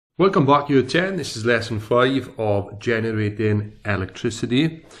Welcome back, Year 10. This is Lesson 5 of Generating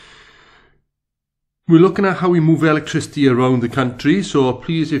Electricity. We're looking at how we move electricity around the country. So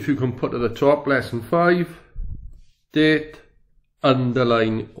please, if you can put at the top, Lesson 5, date,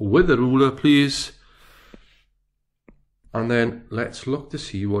 underline with a ruler, please. And then let's look to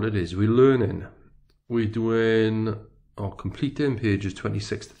see what it is we're learning. We're doing or completing pages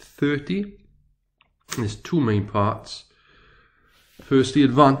 26 to 30. There's two main parts. Firstly,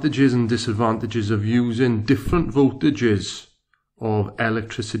 advantages and disadvantages of using different voltages of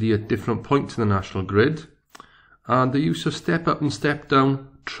electricity at different points in the national grid, and the use of step up and step down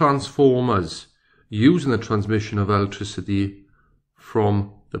transformers using the transmission of electricity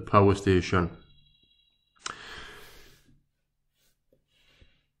from the power station.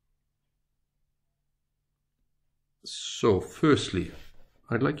 So firstly,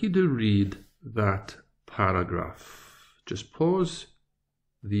 I'd like you to read that paragraph. Just pause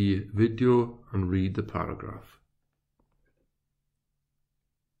the video and read the paragraph.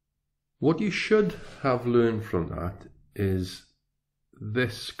 What you should have learned from that is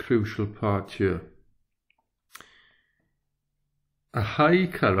this crucial part here. A high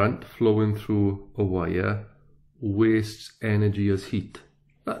current flowing through a wire wastes energy as heat.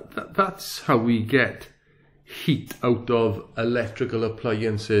 That's how we get heat out of electrical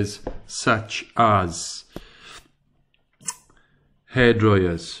appliances such as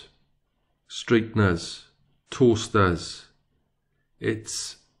hairdryers, straighteners, toasters.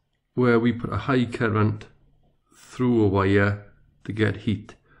 It's where we put a high current through a wire to get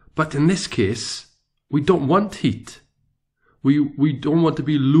heat. But in this case, we don't want heat. We don't want to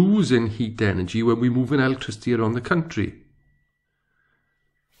be losing heat energy when we're moving electricity around the country.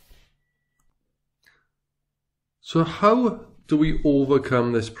 So how do we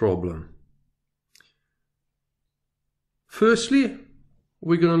overcome this problem? Firstly,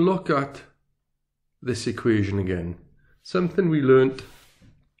 we're going to look at this equation again, something we learnt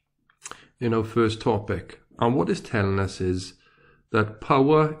in our first topic. And what it's telling us is that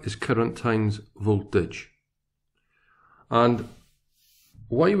power is current times voltage. And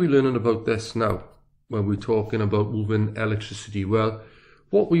why are we learning about this now when we're talking about moving electricity? Well,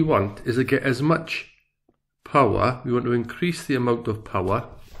 what we want is to get as much power, we want to increase the amount of power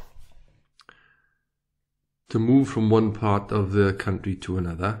to move from one part of the country to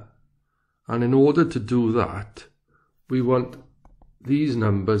another. And in order to do that, we want these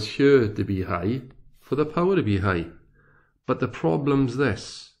numbers here to be high for the power to be high. But the problem's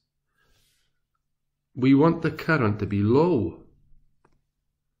this: we want the current to be low.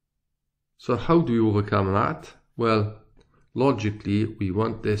 So how do we overcome that? Well, logically, we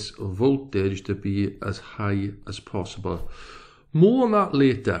want this voltage to be as high as possible. More on that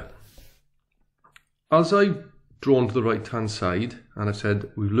later. As I've drawn to the right hand side, and I've said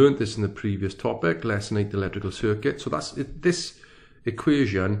we've learned this in the previous topic, Lesson 8 electrical circuit, so that's it. This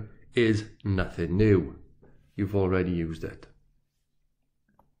equation is nothing new. You've already used it.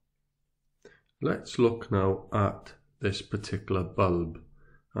 Let's look now at this particular bulb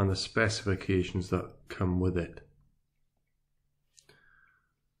and the specifications that come with it.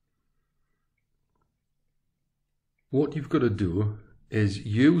 What you've got to do is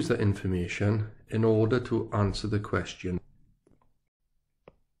use that information in order to answer the question.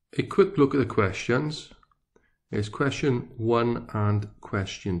 A quick look at the questions. There's question 1 and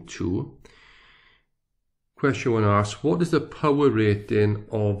question 2. Question 1 asks, what is the power rating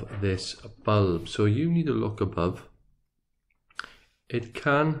of this bulb? So you need to look above. It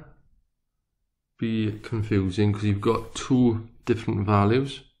can be confusing because you've got two different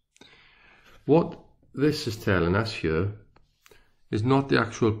values. What this is telling us here is not the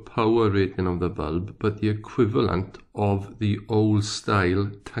actual power rating of the bulb, but the equivalent of the old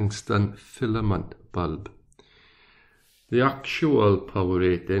style tungsten filament bulb. The actual power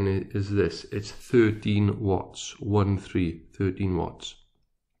rating is this: it's 13 watts, 13 watts.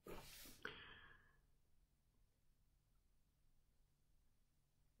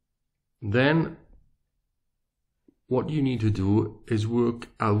 Then what you need to do is work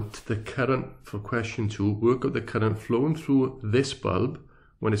out the current, for question 2, work out the current flowing through this bulb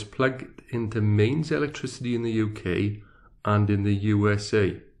when it's plugged into mains electricity in the UK and in the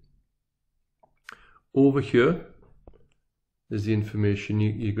USA. Over here is the information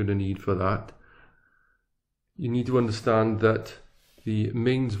you're going to need for that. You need to understand that the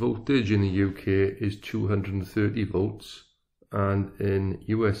mains voltage in the UK is 230 volts and in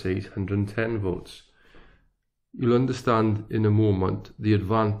USA is 110 volts. You'll understand in a moment the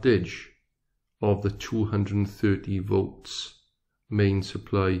advantage of the 230 volts main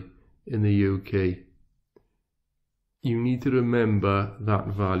supply in the UK. you need to remember that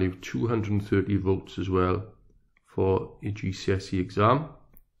value, 230 volts as well, for your GCSE exam.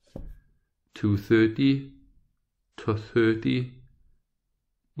 230 to 30,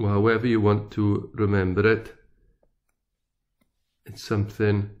 however you want to remember it. It's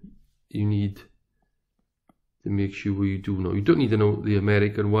something you need to make sure you do know. You don't need to know the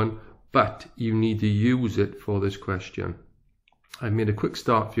American one, but you need to use it for this question. I've made a quick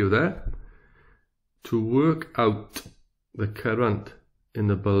start for you there. To work out the current in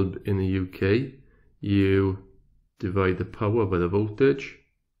the bulb in the UK, you divide the power by the voltage.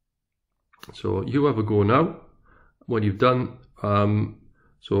 So you have a go now. When you've done,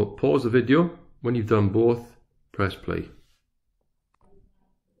 so pause the video. When you've done both, press play.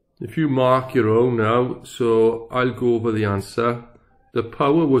 If you mark your own now, so I'll go over the answer. The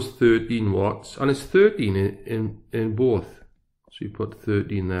power was 13 watts, and it's 13 in both. So you put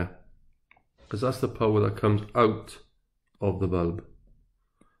 13 there, because that's the power that comes out of the bulb.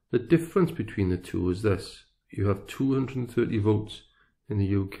 The difference between the two is this. You have 230 volts in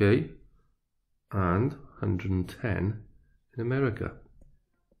the UK and 110 in America.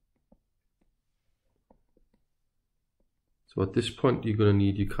 So at this point you're going to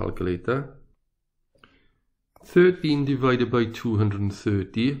need your calculator. 13 divided by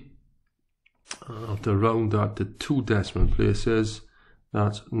 230, I have to round that to 2 decimal places.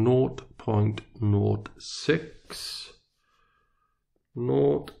 That's 0.06.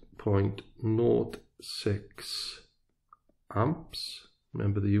 0.06 amps.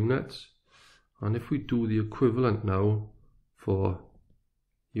 Remember the units. And if we do the equivalent now for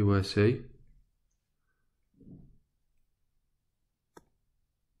USA,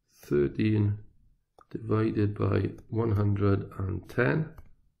 13 divided by 110.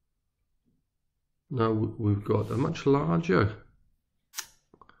 Now we've got a much larger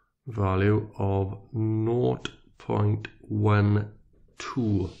value of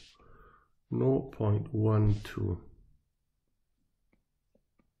 0.12. 0.12.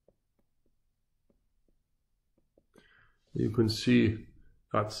 You can see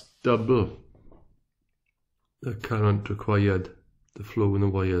that's double the current required to flow in the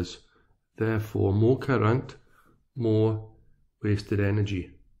wires. Therefore, more current, more wasted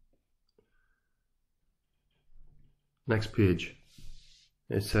energy. Next page.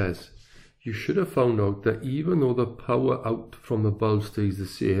 It says, you should have found out that even though the power out from the bulb stays the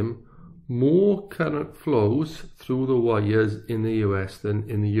same, more current flows through the wires in the US than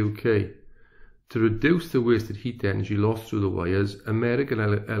in the UK. To reduce the wasted heat energy lost through the wires, American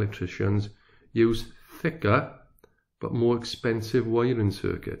electricians use thicker but more expensive wiring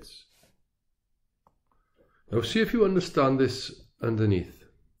circuits. Now see if you understand this underneath.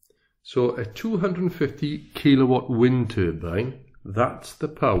 So a 250 kilowatt wind turbine, that's the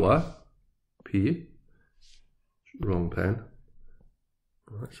power, P, wrong pen.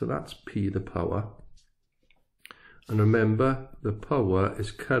 Right, so that's P, the power. And remember, the power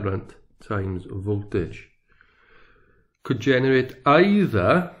is current times voltage. Could generate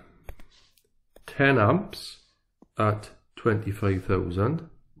either 10 amps at 25,000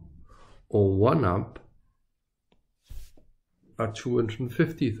 or 1 amp at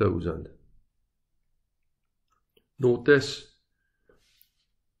 250,000. Notice,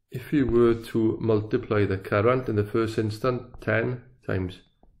 if you were to multiply the current in the first instance, 10 times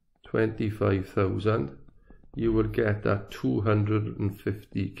 25,000, you will get that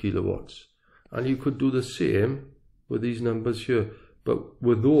 250 kilowatts. And you could do the same with these numbers here, but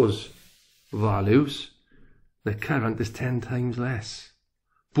with those values, the current is 10 times less.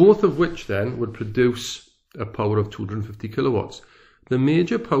 Both of which then would produce a power of 250 kilowatts. The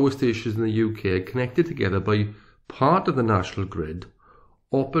major power stations in the UK are connected together by part of the national grid,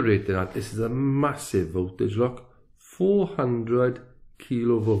 operating at, this is a massive voltage, look, 400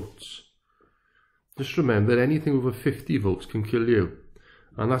 kilovolts. Just remember, anything over 50 volts can kill you.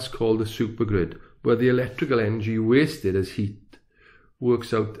 And that's called a supergrid, where the electrical energy wasted as heat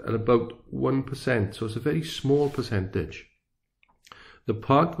works out at about 1%, so it's a very small percentage. The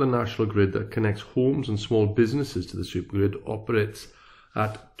part of the national grid that connects homes and small businesses to the supergrid operates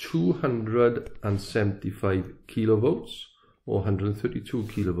at 275 kilovolts or 132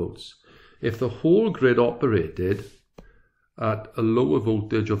 kilovolts. If the whole grid operated at a lower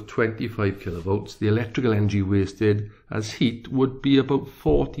voltage of 25 kilovolts, the electrical energy wasted as heat would be about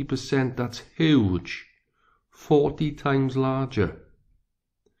 40%. That's huge. 40 times larger.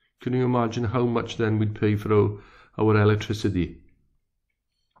 Can you imagine how much then we'd pay for our electricity?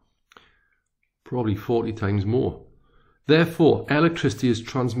 Probably 40 times more. Therefore, electricity is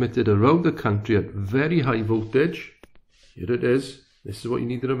transmitted around the country at very high voltage. Here it is. This is what you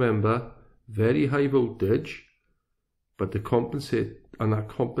need to remember. Very high voltage. but that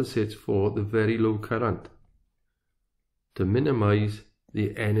compensates for the very low current to minimize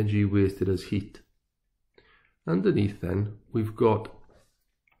the energy wasted as heat. Underneath then we've got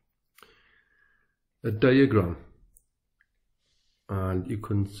a diagram, and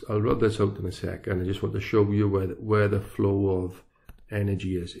I'll rub this out in a second. I just want to show you where the flow of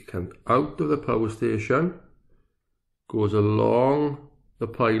energy is. It comes out of the power station, goes along the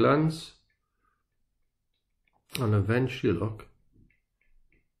pylons, and eventually, look,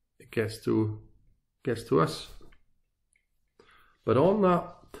 it gets to us. But on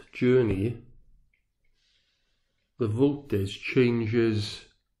that journey, the voltage changes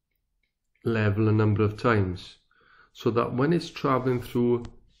level a number of times, so that when it's traveling through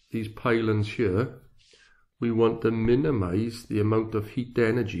these pylons here, we want to minimize the amount of heat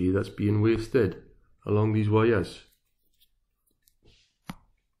energy that's being wasted along these wires.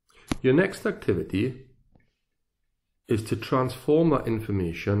 Your next activity is to transform that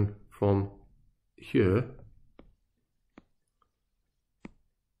information from here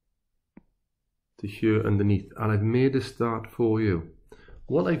to here underneath, and I've made a start for you.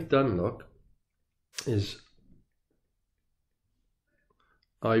 What I've done, look, is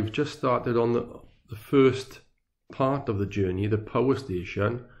I've just started on the first part of the journey, the power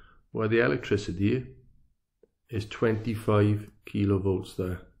station, where the electricity is 25 kilovolts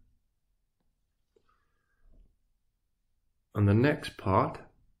there. And the next part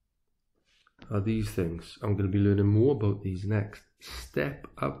are these things. I'm going to be learning more about these next.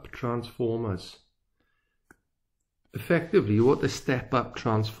 Step-up transformers. Effectively, what the step-up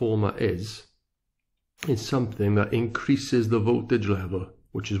transformer is something that increases the voltage level,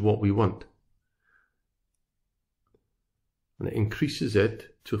 which is what we want. And it increases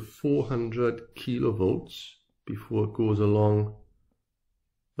it to 400 kilovolts before it goes along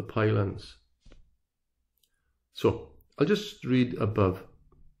the pylons. So I'll just read above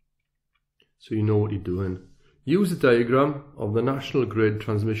so you know what you're doing. Use the diagram of the national grid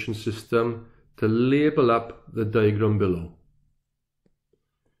transmission system to label up the diagram below.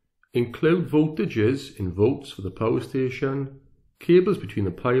 Include voltages in volts for the power station, cables between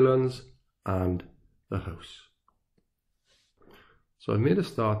the pylons and the house. So I've made a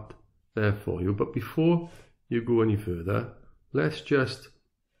start there for you, but before you go any further, let's just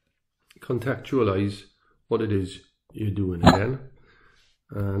contextualize what it is you're doing again.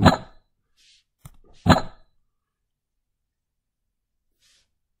 And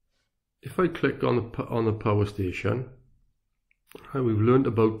if I click on the power station, we've learned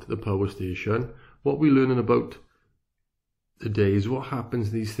about the power station. What we're learning about today is what happens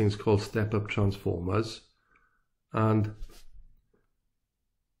in these things called step-up transformers, and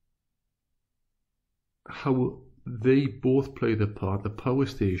how they both play the part. The power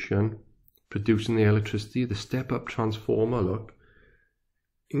station producing the electricity, the step-up transformer, look,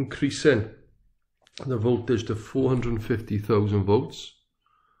 increasing the voltage to 450,000 volts,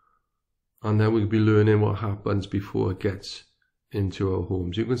 and then we'll be learning what happens before it gets into our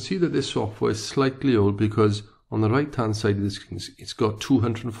homes. You can see that this software is slightly old because on the right hand side of the screen it's got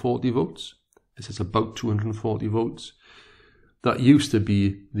 240 volts. This is about 240 volts. That used to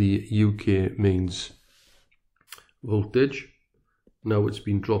be the UK mains voltage. Now it's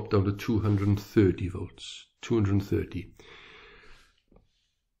been dropped down to 230 volts. 230.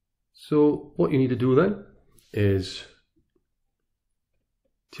 So what you need to do then is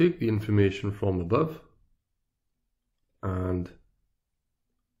take the information from above and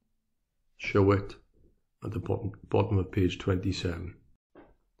show it at the bottom of page 27.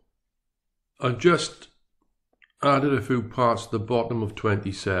 I've just added a few parts to the bottom of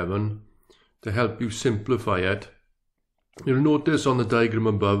 27 to help you simplify it. You'll notice on the diagram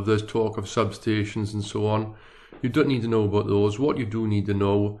above there's talk of substations and so on. You don't need to know about those. What you do need to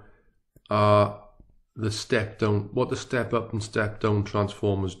know are the step down, what the step up and step down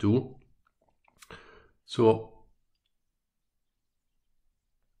transformers do. So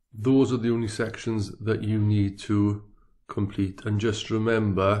those are the only sections that you need to complete, and just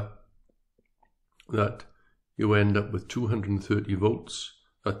remember that you end up with 230 volts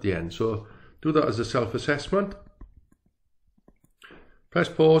at the end. So do that as a self-assessment. Press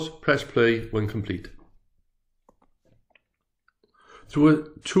pause, press play when complete.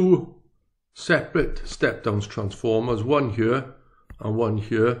 Through two separate step downs transformers, one here and one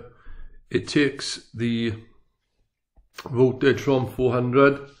here, it takes the voltage from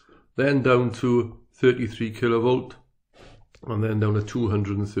 400 then down to 33 kilovolt and then down to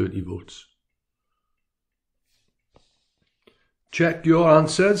 230 volts. Check your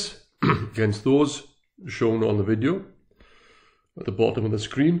answers against those shown on the video at the bottom of the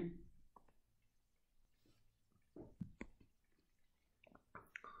screen.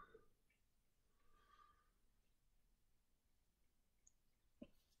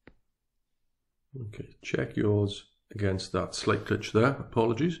 Okay, check yours against that slight glitch there.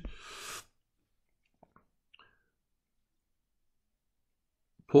 Apologies.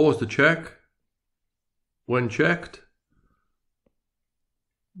 Pause to check. When checked,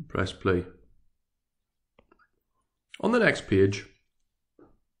 press play. On the next page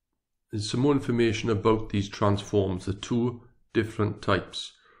is some more information about these transforms, the two different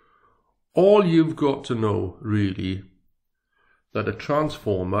types. All you've got to know, really, that a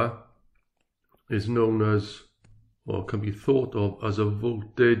transformer is known as, or can be thought of as, a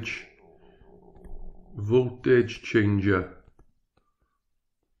voltage changer.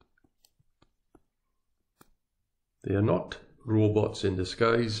 They are not robots in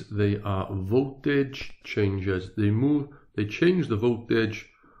disguise, they are voltage changers. They change the voltage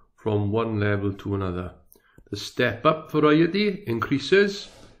from one level to another. The step up variety increases,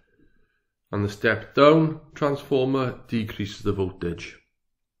 and the step down transformer decreases the voltage.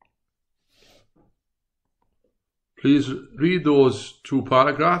 Please read those two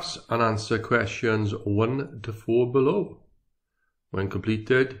paragraphs and answer questions 1 to 4 below. When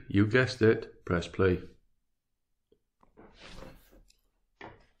completed, you guessed it, press play.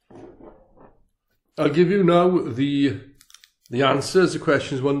 I'll give you now the answers to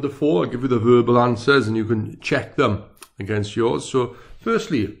questions 1 to 4. I'll give you the verbal answers and you can check them against yours. So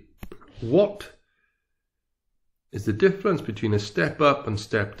firstly, what is the difference between a step up and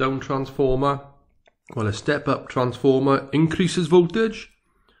step down transformer? Well, a step up transformer increases voltage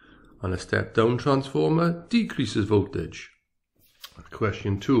and a step down transformer decreases voltage.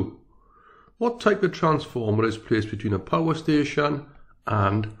 Question 2. What type of transformer is placed between a power station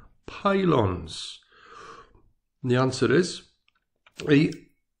and pylons? The answer is a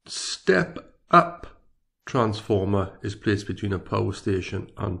step up transformer is placed between a power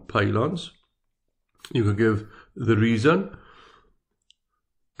station and pylons. You can give the reason.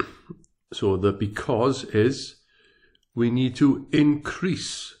 So the because is we need to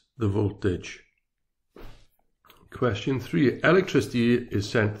increase the voltage. Question 3. Electricity is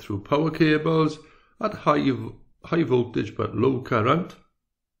sent through power cables at high voltage but low current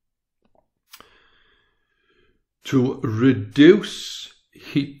to reduce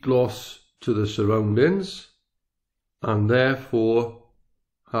heat loss to the surroundings and therefore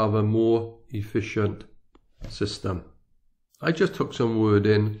have a more efficient system. I just took some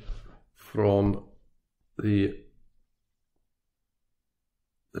wording from the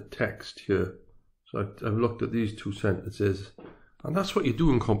text here. So I've looked at these two sentences, and that's what you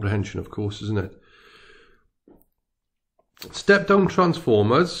do in comprehension, of course, isn't it? Step down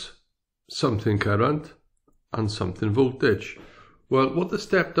transformers, something current and something voltage. Well, what the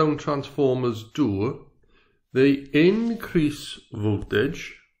step down transformers do, they increase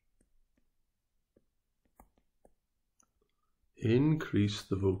voltage, increase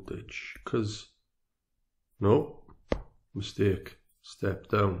the voltage, because, no, mistake, step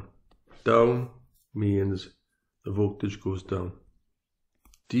down. Down means the voltage goes down.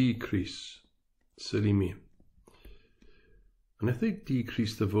 Decrease, silly me. And if they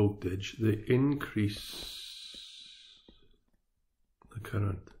decrease the voltage, they increase the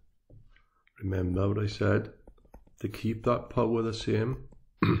current. Remember what I said? To keep that power the same.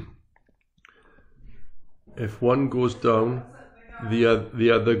 If one goes down,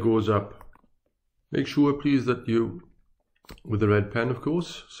 the other goes up. Make sure, please, that you, with the red pen, of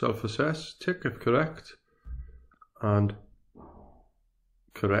course, self-assess, tick if correct, and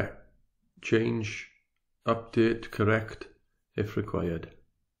correct, change, update, correct if required.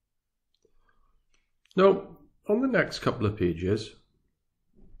 Now, on the next couple of pages,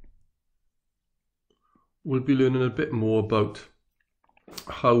 we'll be learning a bit more about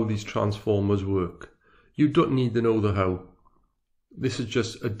how these transformers work. You don't need to know the how. This is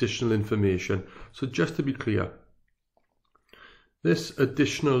just additional information. So just to be clear, this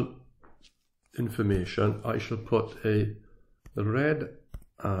additional information, I shall put a red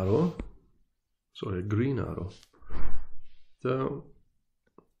arrow, sorry, a green arrow down.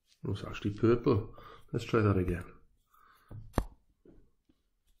 Oh, it's actually purple. Let's try that again.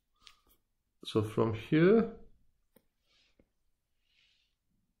 So from here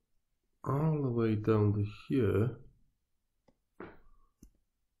all the way down to here,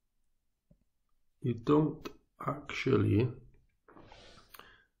 you don't actually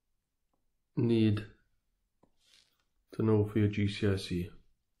need to know for your GCSE.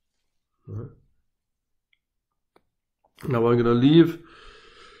 Right. Now I'm going to leave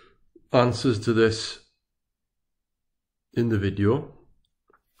answers to this in the video,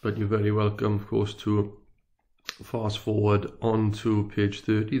 but you're very welcome, of course, to fast forward on to page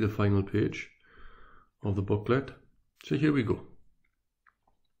 30, the final page of the booklet. So here we go.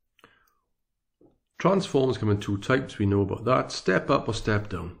 Transformers come in two types, we know about that. Step up or step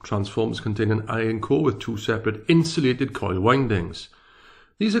down. Transformers contain an iron core with two separate insulated coil windings.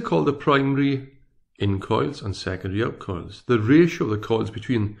 These are called the primary in coils and secondary out coils. The ratio of the coils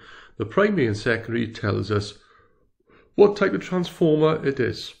between the primary and secondary tells us what type of transformer it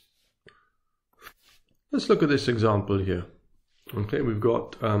is. Let's look at this example here. Okay, we've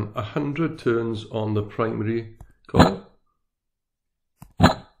got 100 turns on the primary coil.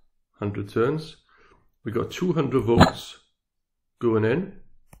 100 turns. We've got 200 volts going in.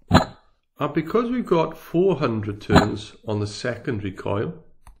 And because we've got 400 turns on the secondary coil,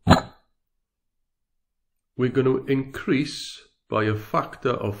 we're going to increase by a factor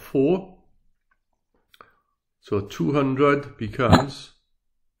of 4. So 200 becomes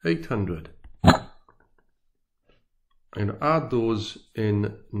 800. I'm going to add those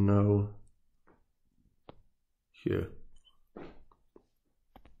in now here.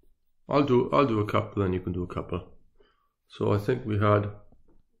 I'll do a couple, then you can do a couple. So I think we had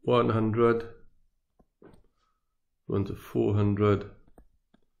 100, going to 400,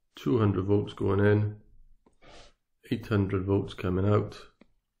 200 volts going in, 800 volts coming out,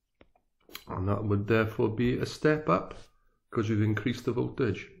 and that would therefore be a step up because you've increased the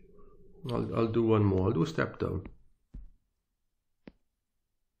voltage. I'll do one more. I'll do a step down.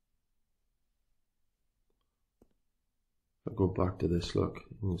 I'll go back to this, look,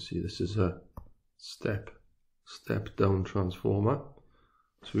 you can see this is a step down transformer.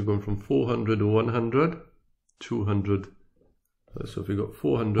 So we're going from 400 to 100, 200, so if we got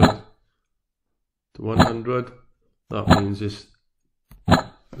 400 to 100, that means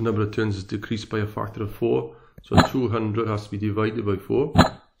the number of turns is decreased by a factor of 4, so 200 has to be divided by 4,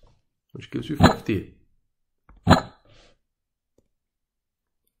 which gives you 50.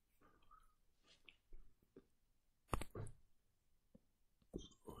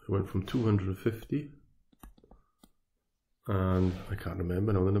 Went from 250, and I can't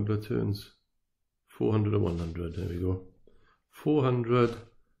remember now the number of turns. 400 to 100, there we go. 400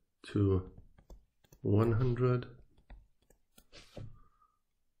 to 100.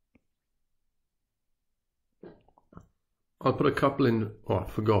 I'll put a couple in. Oh, I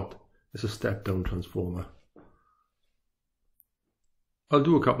forgot. It's a step down transformer. I'll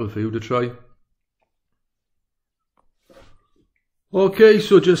do a couple for you to try. Okay,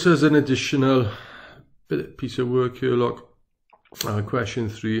 so just as an additional piece of work here, look, question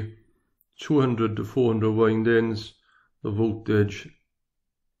 3, 200 to 400 windings, the voltage,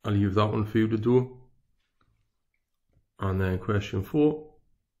 I'll leave that one for you to do. And then question 4,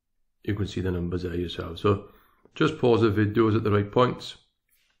 you can see the numbers there yourself. So just pause the videos at the right points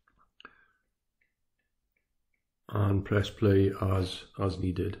and press play as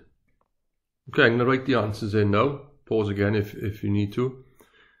needed. Okay, I'm going to write the answers in now. Pause again if you need to.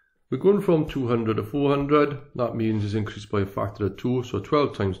 We're going from 200 to 400. That means it's increased by a factor of 2. So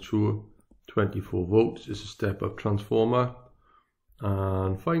 12 times 2, 24 volts. It's a step up transformer.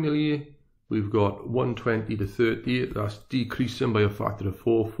 And finally, we've got 120 to 30. That's decreasing by a factor of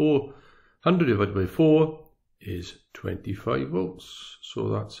 4. 400 divided by 4 is 25 volts. So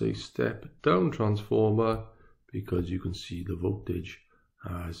that's a step down transformer because you can see the voltage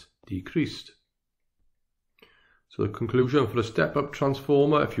has decreased. So the conclusion for a step-up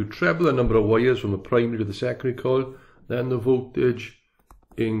transformer, if you treble the number of wires from the primary to the secondary coil, then the voltage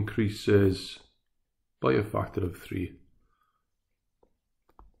increases by a factor of 3.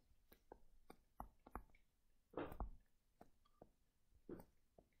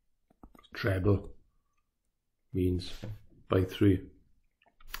 Treble means by 3.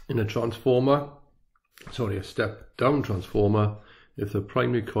 In a transformer, a step-down transformer, if the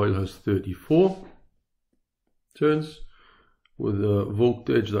primary coil has 34 turns with a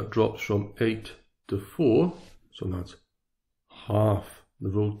voltage that drops from 8 to 4, so that's half the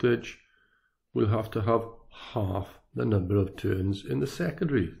voltage, we'll have to have half the number of turns in the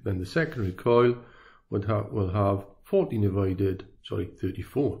secondary. Then the secondary coil will have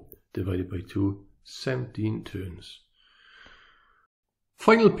 34 divided by 2, 17 turns.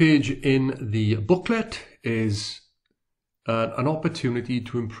 Final page in the booklet is an opportunity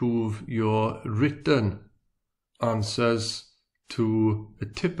to improve your written answers to a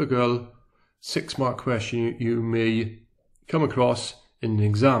typical 6-mark question you may come across in an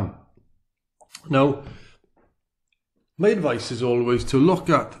exam. Now, my advice is always to look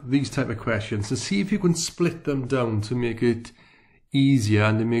at these type of questions and see if you can split them down to make it easier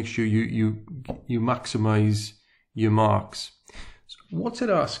and to make sure you maximize your marks. So what's it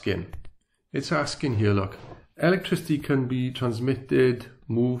asking? It's asking here, look, electricity can be transmitted,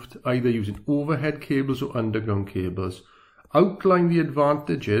 moved either using overhead cables or underground cables Outline the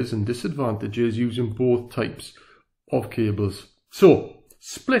advantages and disadvantages using both types of cables. So,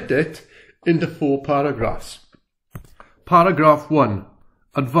 split it into 4 paragraphs. Paragraph 1,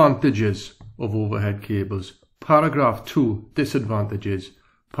 advantages of overhead cables. Paragraph 2, disadvantages.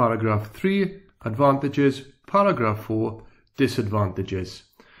 Paragraph 3, advantages. Paragraph 4, disadvantages.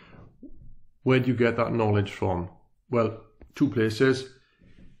 Where do you get that knowledge from? Well, 2 places.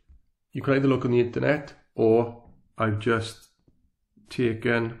 You can either look on the internet, or I've just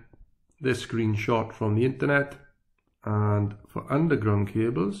taken this screenshot from the internet, and for underground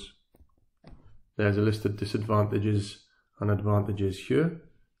cables there's a list of disadvantages and advantages here.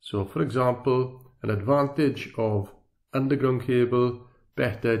 So for example, an advantage of underground cable,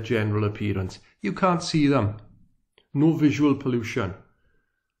 better general appearance. You can't see them. No visual pollution.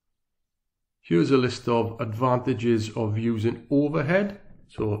 Here's a list of advantages of using overhead.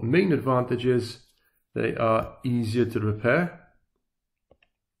 So main advantages, they are easier to repair.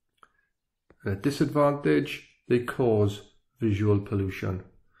 A disadvantage, they cause visual pollution.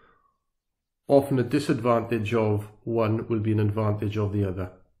 Often a disadvantage of one will be an advantage of the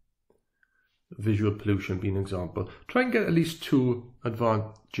other. Visual pollution being an example. Try and get at least 2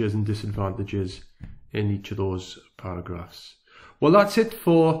 advantages and disadvantages in each of those paragraphs. Well, that's it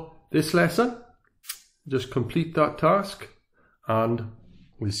for this lesson. Just complete that task and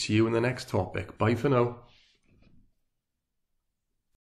we'll see you in the next topic. Bye for now.